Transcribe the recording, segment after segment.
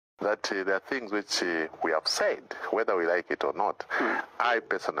that there are things which we have said, whether we like it or not. I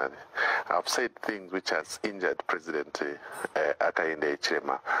personally have said things which has injured President Hakainde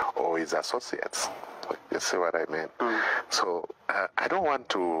Hichilema or his associates. You see what I mean? So I don't want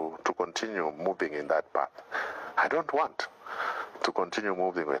to continue moving in that path. I don't want to continue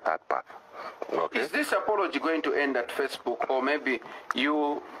moving with that path. Okay? Is this apology going to end at Facebook, or maybe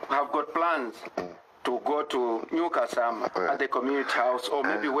you have got plans to go to New Kasama at the community house, or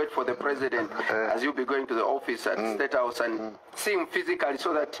maybe wait for the president as you'll be going to the office at State House and see him physically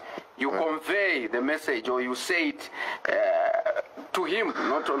so that you convey the message, or you say it to him,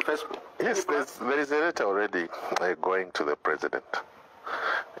 not on Facebook? Yes, there is a letter already going to the president.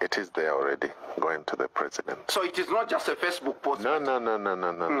 It is there already, going to the president. So it is not just a Facebook post? No.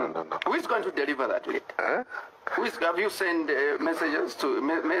 Who is going to deliver that letter? Have you sent messengers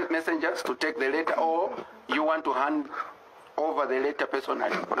to take the letter, or you want to hand over the letter personally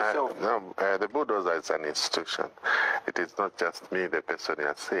yourself? No, the bulldozer is an institution. It is not just me, the person you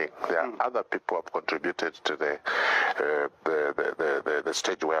are seeing. There are other people who have contributed to the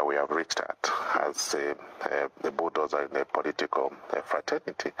stage where we have reached at as the bulldozer in a political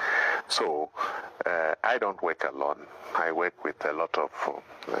fraternity. So I don't work alone. I work with a lot of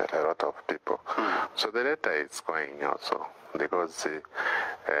people. So the letter is going also, because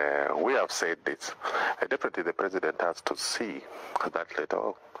we have said this. Definitely the president has to see that letter.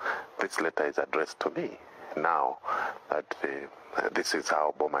 Oh, this letter is addressed to me. Now that this is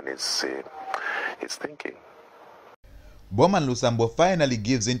how BOWMAN is thinking. BOWMAN LUSAMBO finally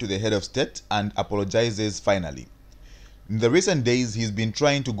gives in to the head of state and apologizes finally. In the recent days, he's been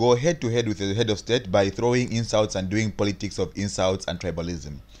trying to go head-to-head with the head of state by throwing insults and doing politics of insults and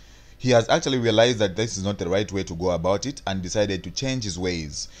tribalism. He has actually realized that this is not the right way to go about it and decided to change his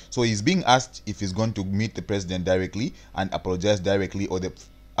ways. So he's being asked if he's going to meet the president directly and apologize directly, or the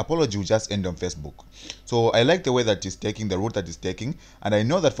apology will just end on Facebook. So I like the way that he's taking, the route that he's taking, and I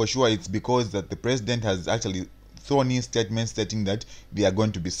know that for sure it's because that the president has actually thrown in statements stating that they are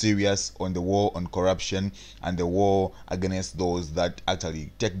going to be serious on the war on corruption and the war against those that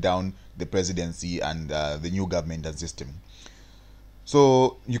actually take down the presidency and the new government and system.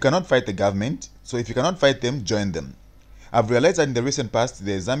 So you cannot fight the government. So if you cannot fight them, join them. I've realized that in the recent past,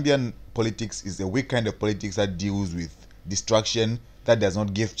 the Zambian politics is a weak kind of politics that deals with distraction, that does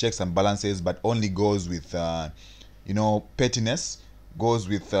not give checks and balances, but only goes with, pettiness, goes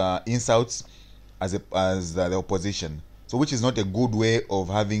with insults as the opposition. So which is not a good way of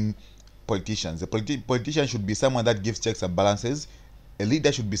having politicians. A politician should be someone that gives checks and balances. A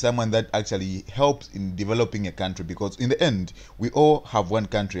leader should be someone that actually helps in developing a country, because in the end, we all have one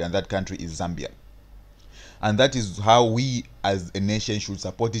country, and that country is Zambia. And that is how we as a nation should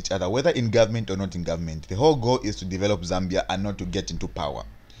support each other, whether in government or not in government. The whole goal is to develop Zambia and not to get into power.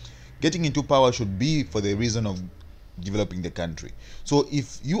 Getting into power should be for the reason of developing the country. So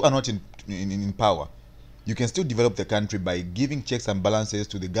if you are not in power, you can still develop the country by giving checks and balances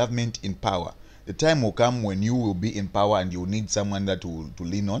to the government in power. The time will come when you will be in power and you will need someone that to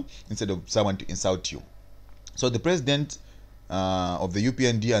lean on instead of someone to insult you. So the president of the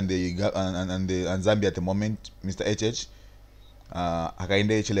UPND and Zambia at the moment, Mr.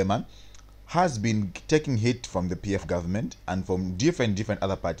 Hakainde Hichilema, has been taking hit from the PF government and from different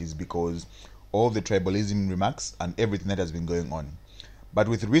other parties because of the tribalism remarks and everything that has been going on. But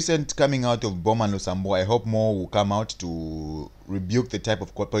with recent coming out of BOWMAN LUSAMBO, I hope more will come out to rebuke the type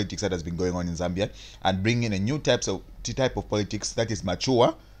of politics that has been going on in Zambia and bring in a new type of politics that is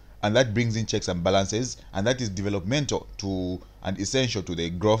mature and that brings in checks and balances, and that is developmental to and essential to the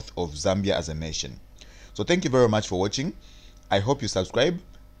growth of Zambia as a nation. So thank you very much for watching. I hope you subscribe,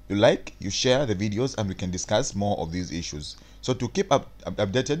 you like, you share the videos, and we can discuss more of these issues. So to keep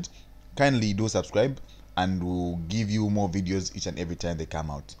updated, kindly do subscribe, and we'll give you more videos each and every time they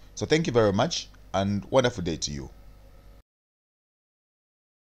come out. So thank you very much, and wonderful day to you.